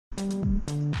Damn,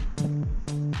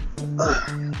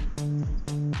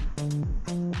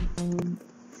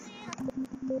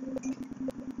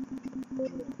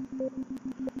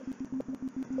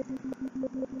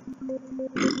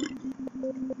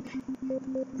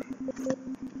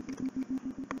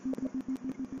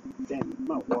 I'm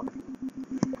not water.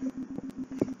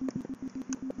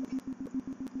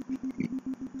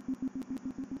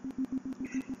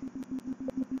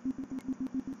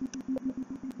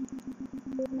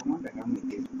 I wonder how many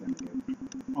days we're gonna do.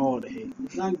 Oh, the hate.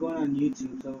 It's not going on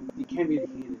YouTube, so you can't really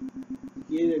hate it.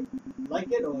 You can either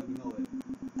like it or ignore it.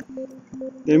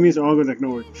 That means they're all gonna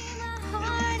ignore it.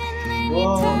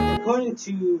 Well, according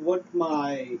to what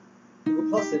my Google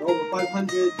Plus said, over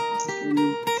 500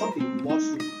 and something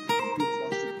watched it.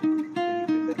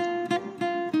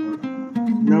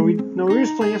 No, we were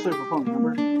just playing yesterday for fun,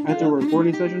 remember? After a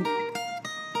recording session.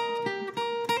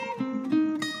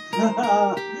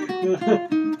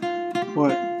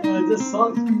 What? This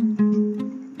song.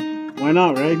 Why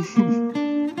not, right?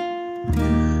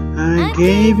 I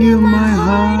gave you my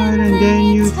heart and then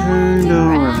you turned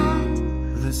around.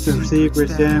 The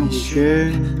secrets that we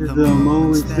shared, the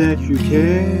moments that you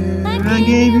cared. I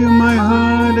gave you my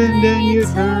heart and then you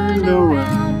turned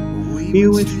around.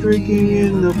 You went streaking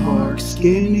in the park,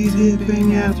 skinny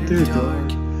dipping after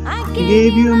dark. I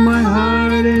gave you my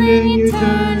heart and then you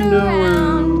turned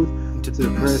around.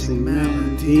 Suppressing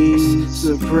melodies,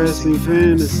 suppressing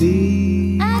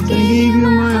fantasies. I gave you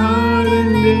my heart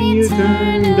and then you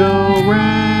turned around.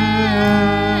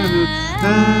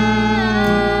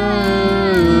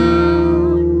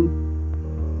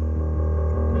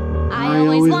 I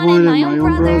always wanted my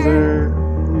own brother,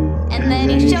 and then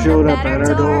he showed up at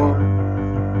our door.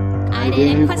 I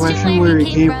didn't question where he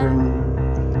came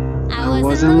from. I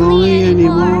wasn't lonely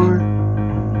anymore.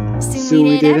 Soon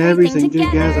we did everything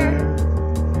together.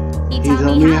 He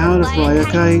taught me how to fly a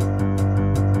kite.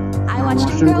 I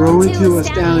watched him grow into a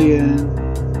stallion.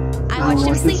 I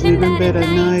watched him sleep in bed at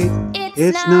night.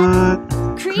 It's not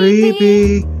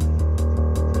creepy,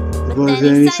 but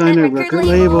then he signed a record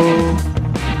label.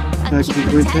 I keep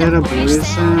quintet a British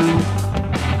sound.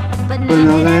 But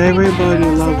now that everybody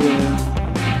loves it,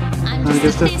 I'm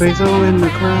just a face in the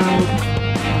crowd.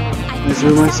 I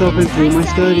threw myself into my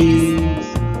studies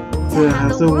to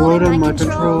have the world in my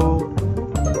control.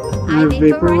 I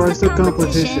vaporized the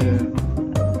competition.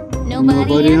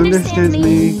 Nobody understands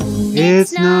me.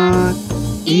 It's not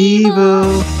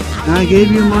evil. I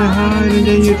gave you my heart and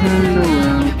then you turned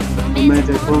around.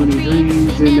 Romantic pony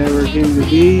dreams, it never came to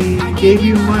be. Gave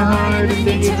you my heart and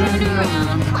then you turned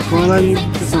around. While I need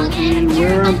to something,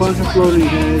 we're a bunch of floating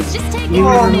heads. You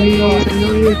and me, I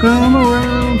know you come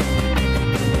around.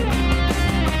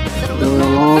 Though the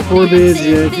law forbids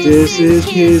yet, this is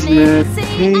kismet.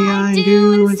 Hey, I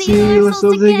do and see us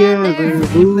so together.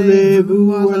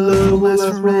 Voulez-vous, our love will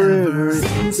last forever.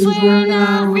 Since we're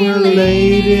not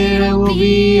related, it will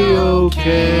be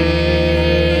okay.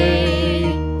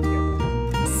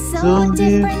 So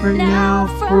different now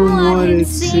from what it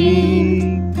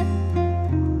seemed.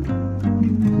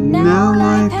 Now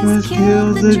life has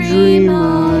killed the dream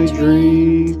I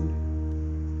dreamed.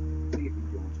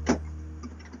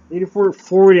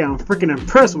 84-40, I'm freaking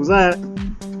impressed with that.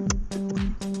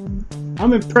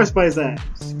 I'm impressed by that.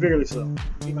 Severely so.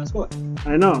 Beat my score.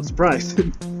 I know, I'm surprised.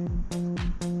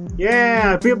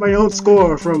 Yeah, I beat my own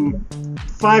score from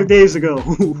 5 days ago.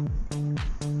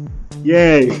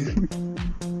 Yay.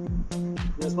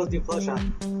 You're supposed to do flush shot.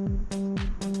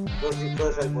 Supposed to do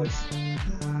flush shot voice.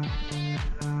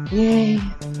 Yay.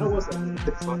 How was that?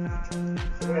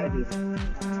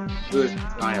 Good.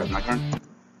 I have my turn.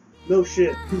 No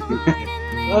shit.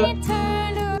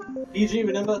 PG,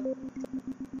 remember?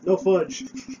 No fudge.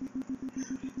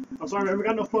 I'm sorry, man, we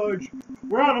got no fudge.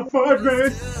 We're out of fudge,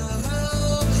 man.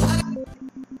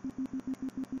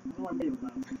 What do I mean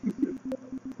about it?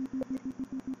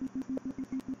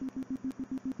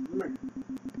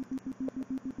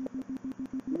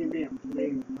 Come here. I'm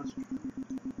playing.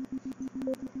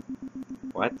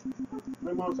 What?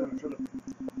 My mom's gonna shut up.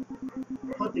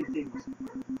 Hunting things.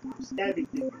 Stabbing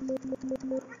things.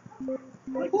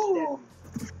 I like to stab.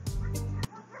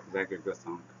 That's a good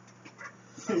song.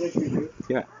 Yes, you do.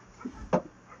 Yeah.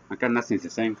 I got nothing to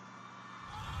sing.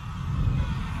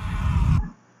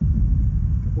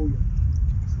 Oh, yeah.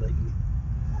 It's like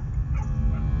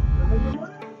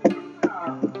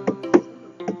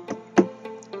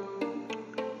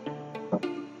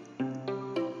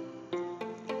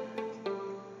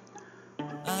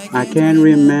I can't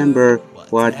remember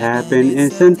what happened in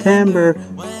September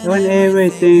when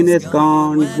everything is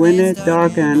gone, when it's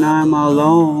dark and I'm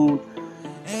alone.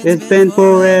 It's been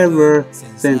forever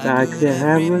since I could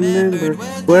have remembered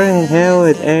where the hell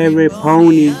is every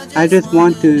pony. I just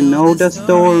want to know the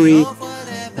story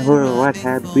or what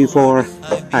happened before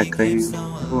I came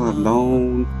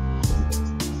alone.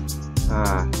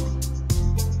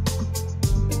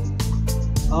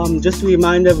 Just a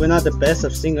reminder, we're not the best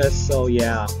of singers, so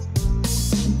yeah.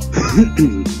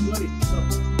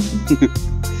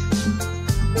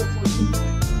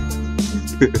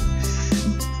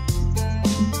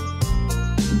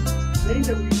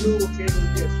 That we do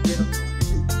occasionally get straight up.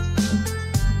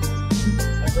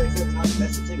 Like I said, not the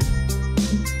best of singers.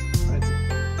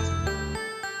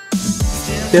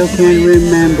 Still can't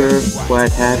remember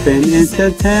what happened in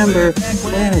September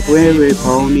where every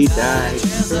pony died.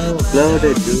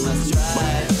 Blooded dude.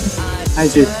 I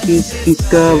just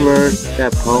discovered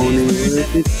that pony was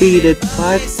defeated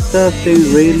by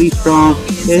something really strong.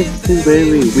 It's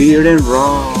very weird and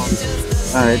wrong.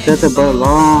 It doesn't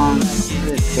belong.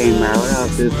 It came out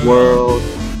of this world.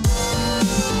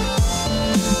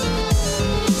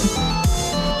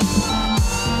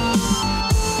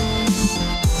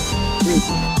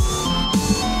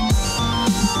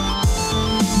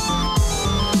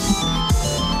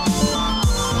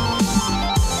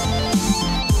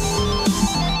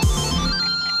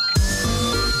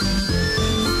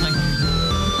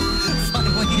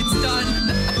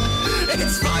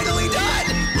 It's finally done!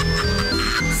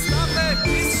 Stop it!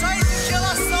 He's trying to kill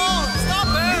us all! Stop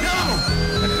it! No!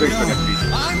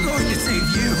 I'm going to save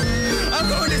you! I'm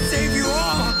going to save you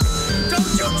all!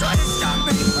 Don't you try to stop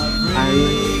me!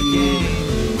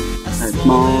 A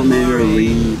small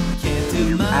memory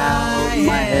came out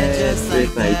my head just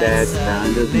like that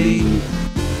kind of leaf.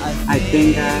 I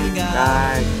think I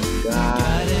got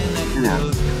and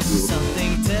out.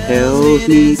 Tells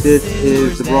me this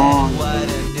is wrong.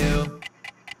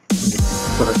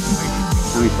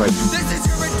 Let me fight. This is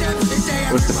your redemption day,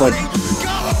 What's the fight?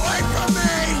 Go away from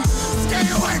me! Stay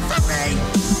away from me!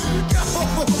 Go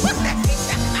away!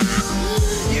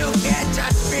 You can't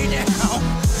touch me now!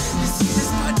 You see this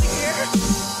button here?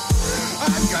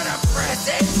 I'm gonna press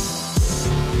it!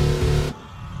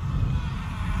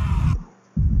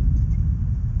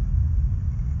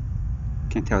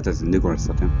 Can't tell if there's a new or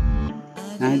something.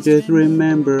 I just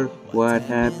remember what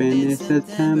happened in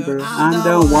September. I'm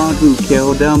the one who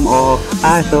killed them all.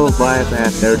 I survived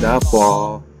after the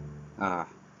fall.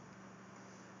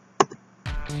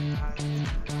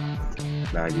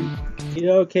 Lagging.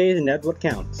 Okay, and that's what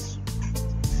counts.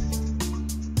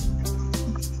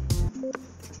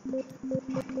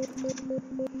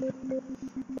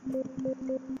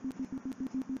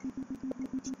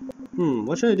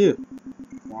 What should I do?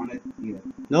 Want it? Eat it.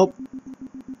 Nope.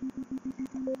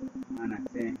 And I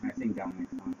think down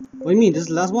next time. What do you mean? This is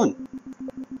the last one.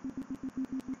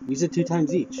 We said 2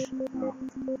 times each. Oh.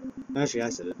 Actually, I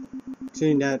said it.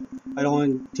 Saying that I don't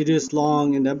want to do this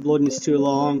long and the uploading is too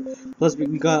long. Plus, we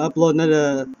gotta upload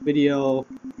another video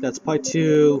that's part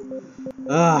 2.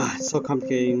 It's so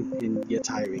complicated and yet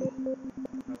tiring.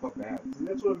 That's not bad.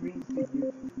 That's what it means to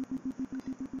you.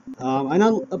 I'm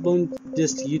not uploading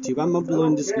this to YouTube. I'm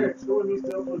uploading this to That's what it means to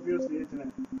upload videos to the internet.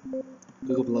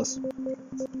 Google Plus.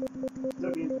 It's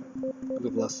not the internet.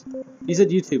 Google Plus. He said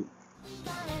YouTube.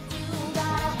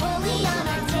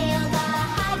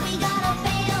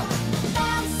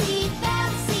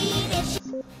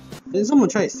 Did someone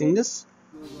try to sing this?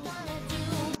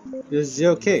 There's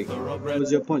 0K. With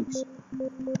 0 points.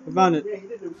 I found it. Yeah, he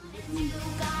did it.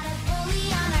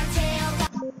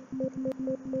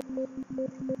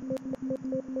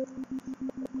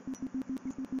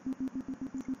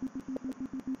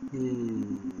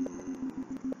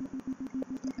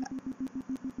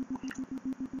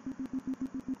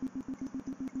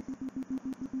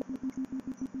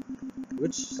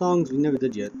 Which songs we never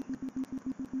did yet?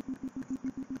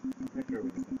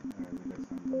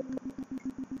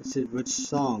 I said which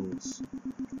songs?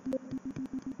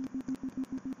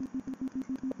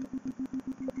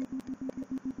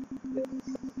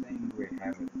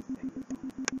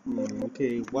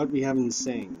 Okay, what we haven't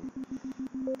sang.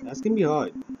 That's gonna be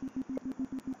hard.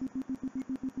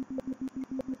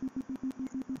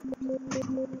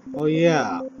 Oh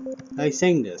yeah, I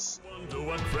sang this.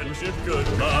 What friendship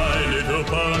goodbye, little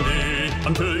pony,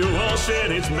 until you all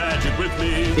share its magic with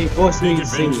me. They forced me to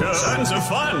sing Adventure this. and some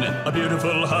fun, a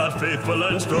beautiful heart, faithful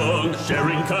and strong,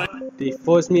 sharing kind. They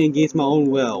forced me against my own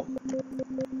will.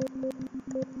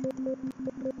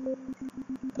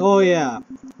 Oh yeah.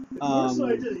 So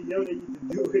I just yelled at you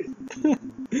to do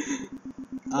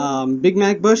it. Big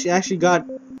Mac Bush actually got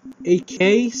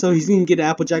 8K, so he's gonna get an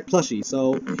Applejack plushie.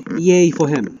 So yay for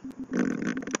him.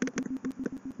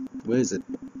 Where is it?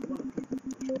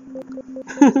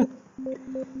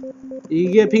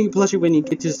 You get a pink plushie when you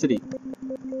get to the city.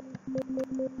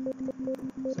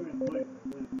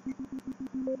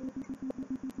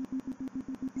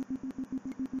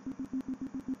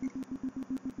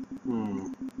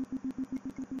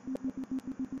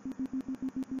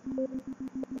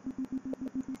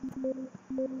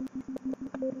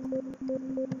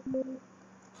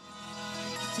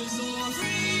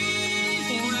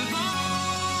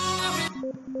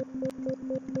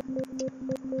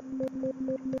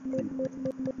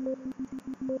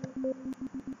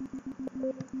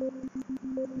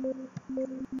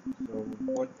 So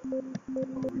what are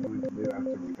we going to do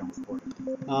after we come recording?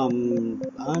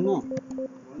 I don't know.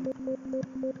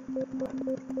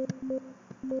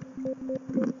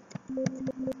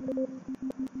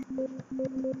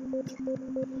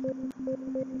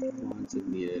 Wanted,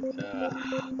 needed.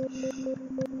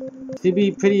 To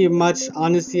be pretty much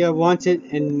honest here, wanted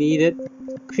and needed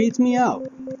creeps me out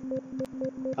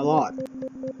a lot.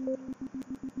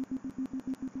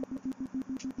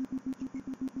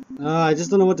 I just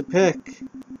don't know what to pick.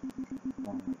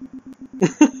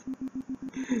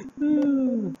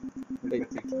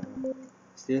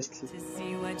 Seriously.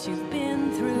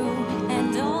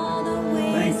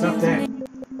 Thanks, up there.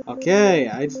 Okay,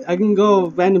 I can go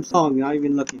random song, not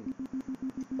even looking.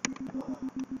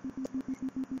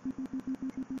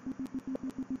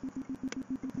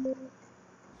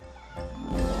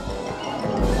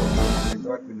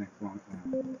 Start the next one.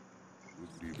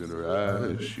 Deep in her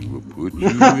eyes, she will put you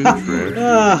in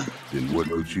trance. Then what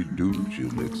will she do?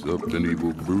 She'll mix up an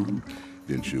evil brew.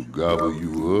 Then she'll gobble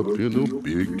you up in a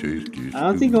big tasty stew. I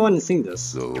don't think I want to sing this.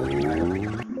 So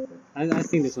I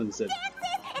sing this one instead.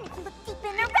 And if you look deep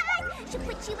in her eyes, she'll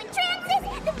put you in trances.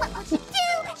 Then what will she do?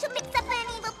 She'll mix up an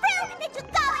evil brew. Then she'll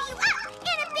gobble you up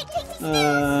in a big tasty stew.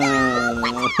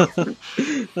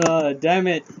 Damn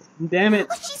it. Damn it.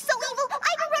 Oh, she's so evil, I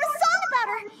even wrote a song about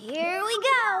her. Here we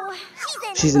go.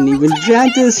 She's an evil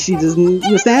enchantress, she doesn't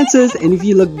use answers, and if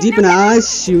you look deep in her eyes,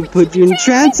 she'll put you in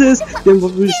trances. Then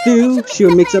what will she do?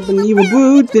 She'll mix up an evil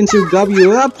brew, then she'll gobble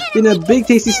you up in a big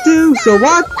tasty stew. So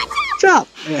what? Chop!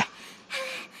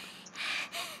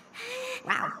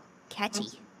 Wow, catchy.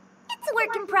 It's a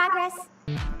work in progress.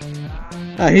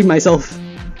 I hate myself.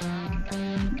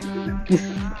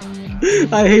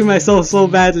 I hate myself so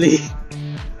badly.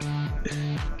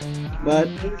 But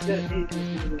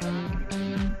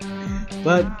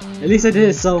at least I did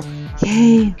it, so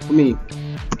yay for me.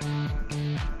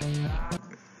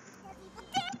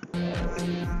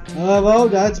 Well,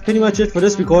 that's pretty much it for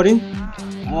this recording.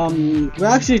 We're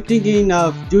actually thinking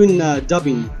of doing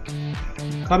dubbing,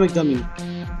 comic dubbing,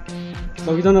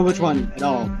 but we don't know which one at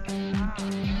all.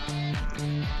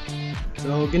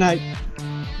 So good night.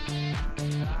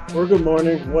 Or good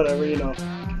morning, whatever, you know.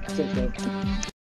 Same thing.